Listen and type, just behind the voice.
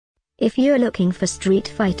If you're looking for Street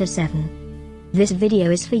Fighter 7, this video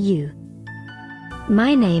is for you.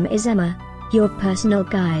 My name is Emma, your personal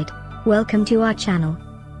guide. Welcome to our channel.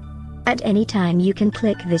 At any time you can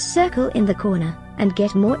click this circle in the corner, and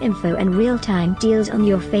get more info and real-time deals on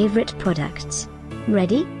your favorite products.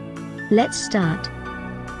 Ready? Let's start.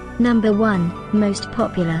 Number 1, Most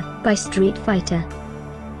Popular, by Street Fighter.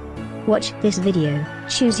 Watch this video,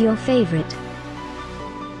 choose your favorite.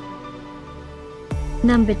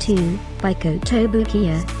 Number 2, by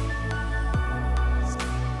Kotobukiya.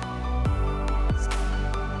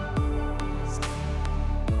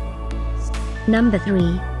 Number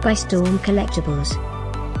 3, by Storm Collectibles.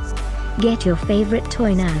 Get your favorite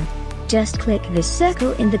toy now. Just click this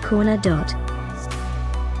circle in the corner dot.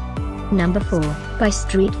 Number 4, by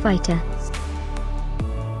Street Fighter.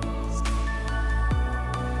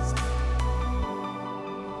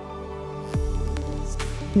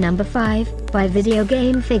 Number 5, by Video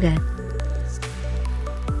Game Figure.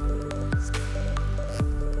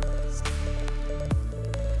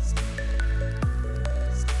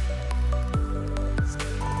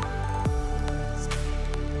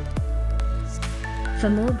 For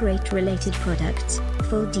more great related products,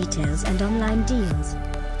 full details and online deals,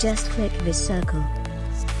 just click this circle.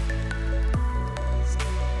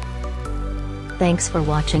 Thanks for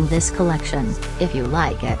watching this collection. If you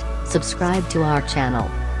like it, subscribe to our channel.